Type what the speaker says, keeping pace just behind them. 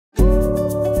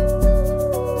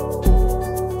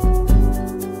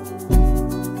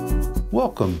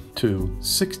Welcome to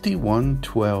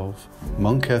 6112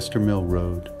 Muncaster Mill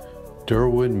Rd,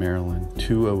 Durwood, Maryland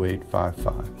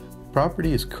 20855.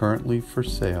 Property is currently for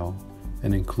sale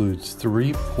and includes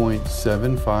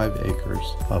 3.75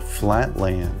 acres of flat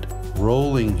land,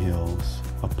 rolling hills,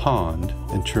 a pond,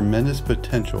 and tremendous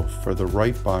potential for the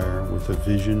right buyer with a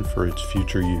vision for its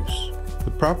future use.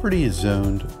 The property is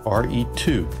zoned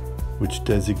RE2, which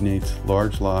designates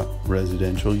large lot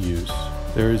residential use.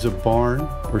 There is a barn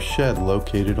or shed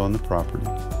located on the property.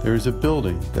 There is a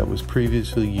building that was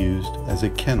previously used as a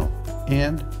kennel,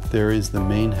 and there is the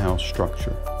main house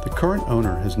structure. The current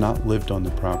owner has not lived on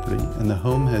the property, and the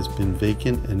home has been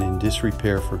vacant and in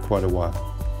disrepair for quite a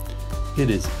while. It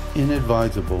is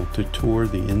inadvisable to tour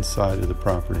the inside of the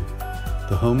property.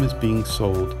 The home is being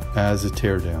sold as a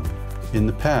teardown. In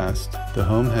the past, the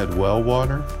home had well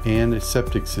water and a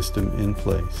septic system in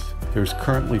place. There's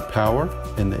currently power,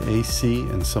 and the AC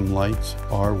and some lights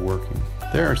are working.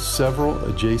 There are several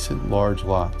adjacent large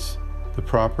lots. The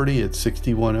property at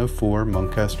 6104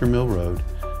 Muncaster Mill Rd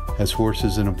has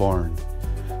horses and a barn.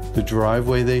 The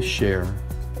driveway they share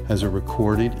has a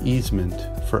recorded easement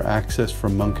for access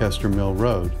from Muncaster Mill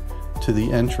Road to the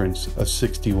entrance of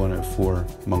 6104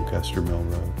 Muncaster Mill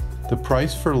Rd. The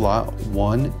price for Lot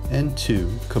 1 and 2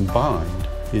 combined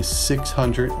is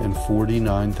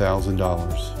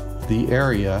 $649,000. The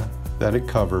area that it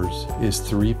covers is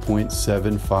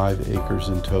 3.75 acres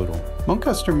in total.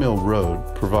 Muncaster Mill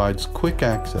Rd provides quick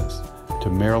access to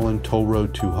Maryland Toll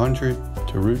Road 200,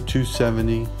 to Route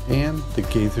 270, and the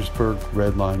Gaithersburg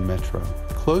Red Line Metro.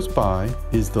 Close by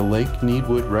is the Lake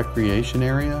Needwood Recreation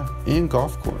Area and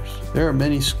golf course. There are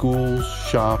many schools,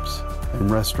 shops,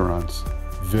 and restaurants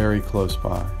very close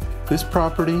by. This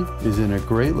property is in a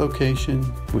great location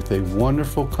with a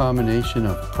wonderful combination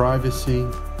of privacy,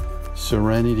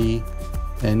 serenity,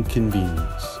 and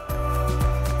convenience.